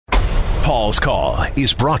Paul's Call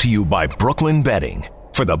is brought to you by Brooklyn Betting.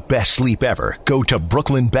 For the best sleep ever, go to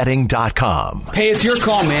brooklynbetting.com. Hey, it's your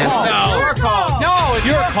call, man. Oh, no. It's your call. No, it's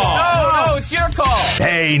your call. No, it's your call.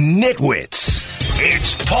 Hey, nitwits.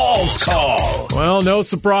 It's Paul's Call. Well, no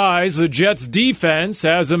surprise. The Jets' defense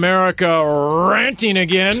has America ranting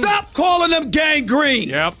again. Stop calling them gangrene.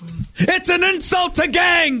 Yep. It's an insult to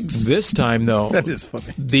gangs. This time, though, that is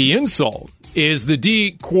funny. The insult is the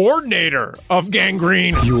D coordinator of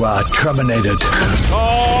gangrene. You are terminated.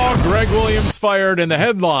 Oh, Greg Williams fired, and the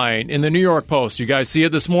headline in the New York Post. You guys see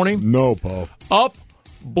it this morning? No, Paul. Up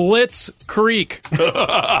Blitz Creek.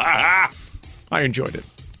 I enjoyed it.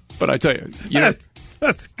 But I tell you,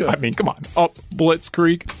 that's good. I mean, come on. Up Blitz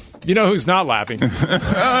Creek. You know who's not laughing?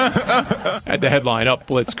 At the headline, Up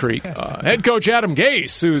Blitz Creek. Head coach Adam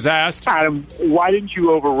Gase, who's asked, Adam, why didn't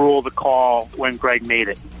you overrule the call when Greg made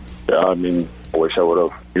it? I mean, I wish I would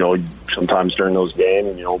have, sometimes during those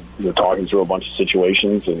games, you're talking through a bunch of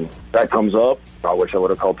situations, and that comes up. I wish I would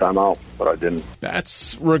have called timeout, but I didn't.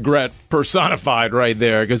 That's regret personified right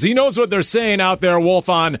there, because he knows what they're saying out there, Wolf,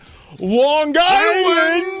 on Long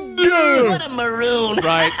Island. What a maroon.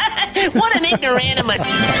 Right. What an ignoramus.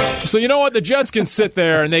 So you know what? The Jets can sit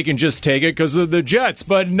there and they can just take it because of the Jets,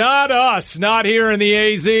 but not us, not here in the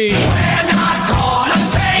AZ. We're not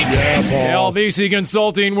gonna take it. LVC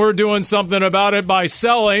Consulting, we're doing something about it by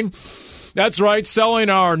selling. That's right, selling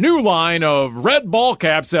our new line of red ball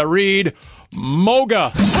caps that read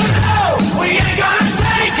Moga. No, we ain't gonna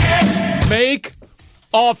take it. Make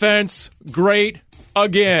offense great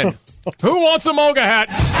again. Who wants a Moga hat?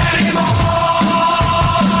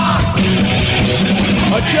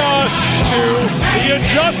 Adjust to the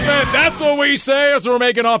adjustment. That's what we say as we're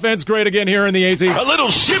making offense great again here in the AZ. A little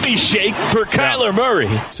shimmy shake for Kyler Murray.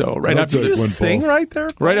 So right after the sing right there?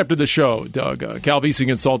 Right after the show, Doug, Calvisi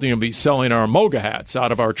Consulting will be selling our Moga hats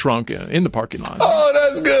out of our trunk in the parking lot. Oh,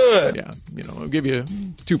 that's good. Yeah, we'll give you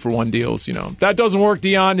 2-for-1 deals. If that doesn't work,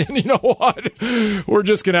 Dion, you know what? We're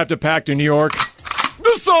just gonna have to pack to New York.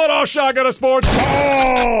 The sawed-off shotgun of sports.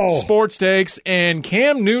 Oh! Sports takes, and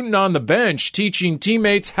Cam Newton on the bench teaching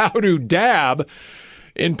teammates how to dab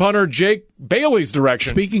in punter Jake Bailey's direction.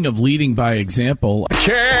 Speaking of leading by example,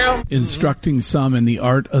 Cam, instructing some in the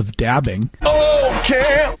art of dabbing. Oh,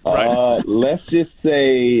 Cam. Right. Let's just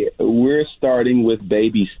say we're starting with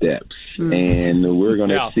baby steps, and we're going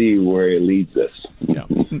to see where it leads us. Yeah.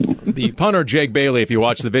 The punter, Jake Bailey, if you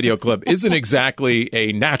watch the video clip, isn't exactly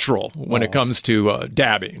a natural when it comes to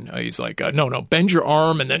dabbing. He's like, no, bend your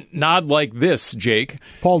arm and then nod like this, Jake.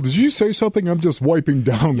 Paul, did you say something? I'm just wiping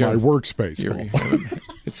down my workspace.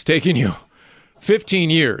 It's taking you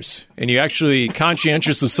 15 years, and you actually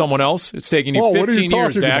conscientious of someone else. It's taking you 15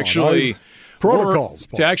 years to actually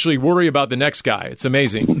worry about the next guy. It's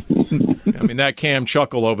amazing. I mean, that Cam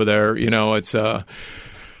chuckle over there, it's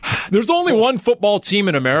there's only one football team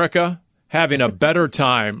in America having a better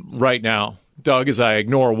time right now. Doug, as I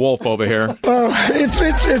ignore Wolf over here.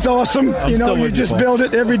 It's awesome. You just build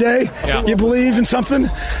it every day. Yeah. You believe in something,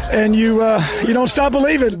 and you don't stop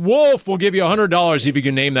believing. Wolf will give you $100 if you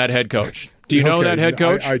can name that head coach. Do you know that head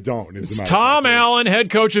coach? I don't. It's Tom Allen, head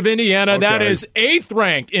coach of Indiana. Okay. That is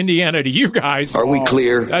 8th-ranked Indiana to you guys. Are we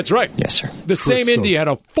clear? That's right. Yes, sir. The same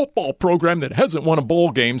Indiana football program that hasn't won a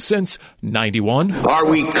bowl game since 91. Are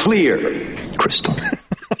we clear? Crystal.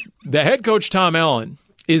 The head coach, Tom Allen,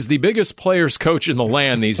 is the biggest players coach in the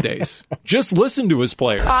land these days. Just listen to his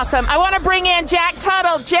players. Awesome. I want to bring in Jack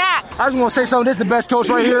Tuttle. Jack. I just want to say something. This is the best coach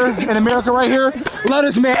right here in America right here. Love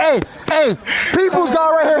this man. Hey, people's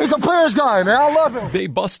guy right here. He's a players guy, man. I love him. They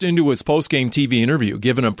bust into his post-game TV interview,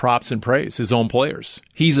 giving him props and praise, his own players.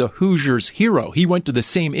 He's a Hoosiers hero. He went to the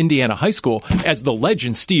same Indiana high school as the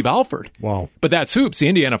legend Steve Alford. Wow. But that's hoops.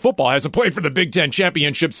 Indiana football hasn't played for the Big Ten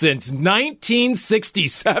championship since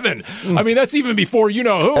 1967. I mean, that's even before you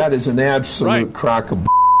know who. That is an absolute crock of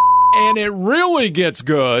And it really gets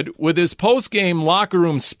good with his post-game locker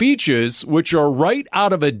room speeches, which are right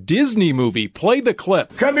out of a Disney movie. Play the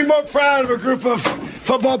clip. Couldn't be more proud of a group of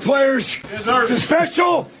football players. It's a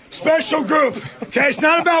special group. Okay, it's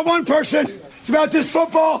not about one person. It's about this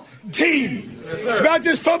football team. It's about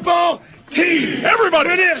this football team.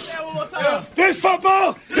 Everybody. It is. This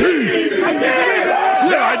football team.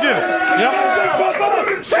 Yeah, I did it. Yep. This football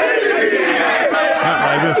team.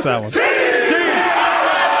 I missed that one.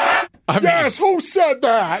 Yes, who said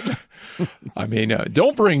that? I mean,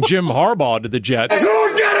 don't bring Jim Harbaugh to the Jets.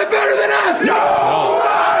 Who's got it better than us? No.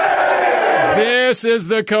 This This is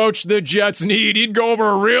the coach the Jets need. He'd go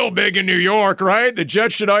over real big in New York, right? The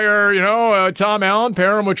Jets should hire, Tom Allen,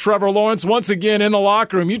 pair him with Trevor Lawrence. Once again, in the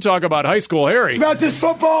locker room, you talk about high school Harry. It's about this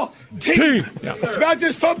football team. Yeah. It's about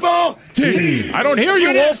this football team. I don't hear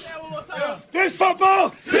you, Wolf. This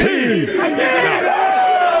football team. You were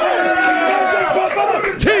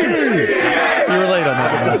late on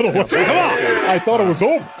that. Come on. I thought it was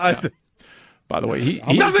over. By the way,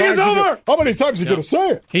 nothing is over. How many times are you going to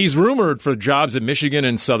say it? He's rumored for jobs at Michigan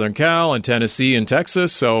and Southern Cal and Tennessee and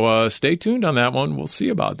Texas, so stay tuned on that one. We'll see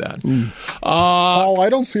about that. Paul, I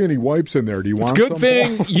don't see any wipes in there. Do you want some? It's a good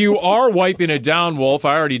thing you are wiping it down, Wolf.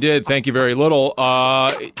 I already did. Thank you very little.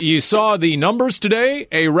 You saw the numbers today,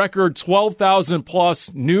 a record 12,000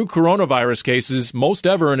 plus new coronavirus cases, most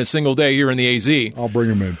ever in a single day here in the AZ. I'll bring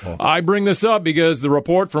them in, Paul. I bring this up because the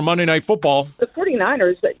report from Monday Night Football. The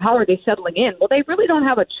 49ers, how are they settling in? Well, they really don't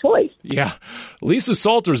have a choice. Yeah. Lisa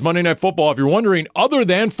Salters, Monday Night Football. If you're wondering, other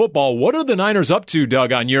than football, what are the Niners up to,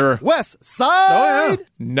 Doug, on your West Side? Oh, yeah.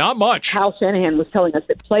 Not much. Kyle Shanahan was telling us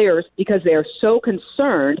that players, because they are so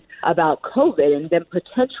concerned about COVID and them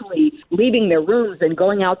potentially leaving their rooms and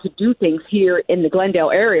going out to do things here in the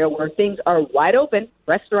Glendale area where things are wide open,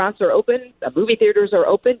 restaurants are open, movie theaters are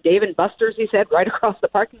open, Dave & Buster's, he said, right across the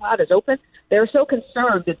parking lot is open. They're so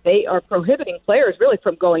concerned that they are prohibiting players really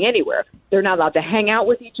from going anywhere. They're not allowed to hang out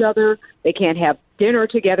with each other. They can't have dinner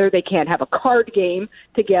together. They can't have a card game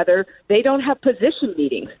together. They don't have position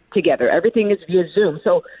meetings together. Everything is via Zoom.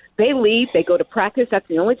 So they leave. They go to practice. That's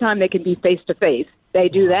the only time they can be face-to-face. They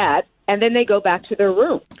do that, and then they go back to their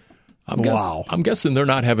room. I'm guessing they're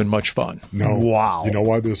not having much fun. No. Wow. You know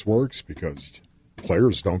why this works? Because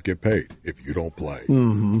players don't get paid if you don't play.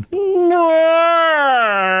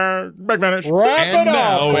 Big finish. And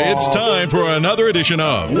now it's time for another edition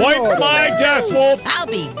of Wipe My Desk, Wolf. I'll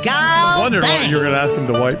be gone. Wondered what you were going to ask him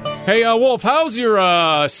to wipe. Hey, Wolf, how's your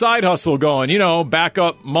side hustle going? You know,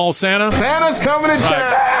 backup Mall Santa? Santa's coming to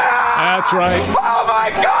town. That's right. Oh, my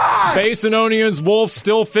God. Base and Onions, Wolf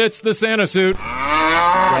still fits the Santa suit.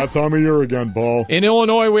 That time of year again, Paul. In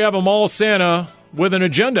Illinois, we have a Mall Santa with an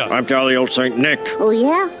agenda. I'm Jolly Old St. Nick. Oh,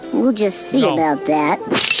 yeah? We'll just see about that.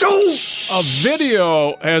 A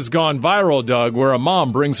video has gone viral, Doug, where a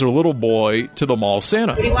mom brings her little boy to the Mall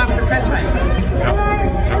Santa. What do you want for Christmas?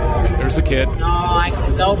 Yep. There's a kid.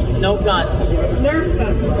 No guns. Nerf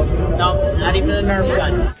gun. No, not even a Nerf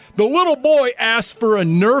gun. The little boy asks for a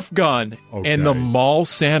Nerf gun, and the Mall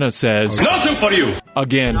Santa says, Nothing for you.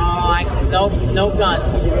 Again. No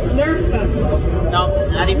guns. Nerf gun. No,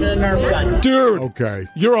 not even a Nerf gun. Dude,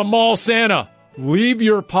 you're a Mall Santa. Leave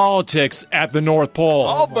your politics at the North Pole.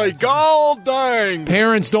 I'll be gold dang.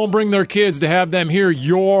 Parents don't bring their kids to have them hear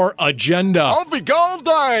your agenda. I'll be gold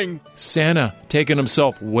dang. Santa, taking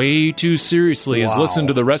himself way too seriously, has listened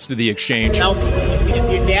to the rest of the exchange. No, if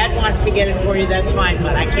your dad wants to get it for you, that's fine,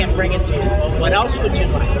 but I can't bring it to you. Well, what else would you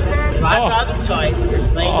like? Lots of other toys. There's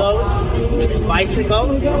Legos, there's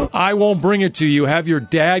bicycles. I won't bring it to you. Have your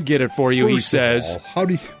dad get it for you, he says. How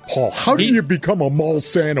do you become a Mall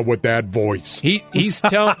Santa with that voice? He's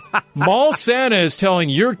telling Mall Santa is telling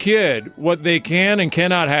your kid what they can and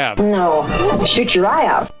cannot have. No, shoot your eye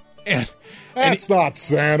out. That's not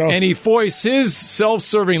Santa. And he foists his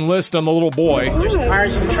self-serving list on the little boy. There's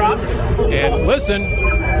cars and trucks. And listen,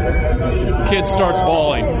 kid starts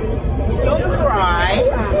bawling. Don't cry.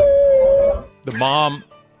 The mom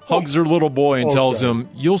hugs her little boy and tells him,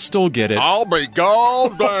 you'll still get it. I'll be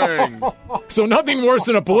gold dang. So nothing worse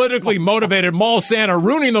than a politically motivated Mall Santa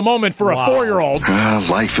ruining the moment for a 4-year-old.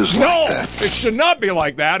 Life is like that. It should not be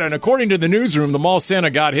like that. And according to the newsroom, the Mall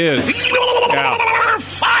Santa got his. Yeah.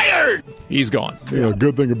 Fired! He's gone. The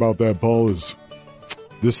good thing about that, Paul, is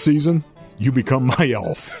this season, you become my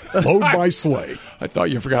elf. Load my sleigh. I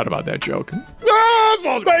thought you forgot about that joke.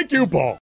 Thank you, Paul.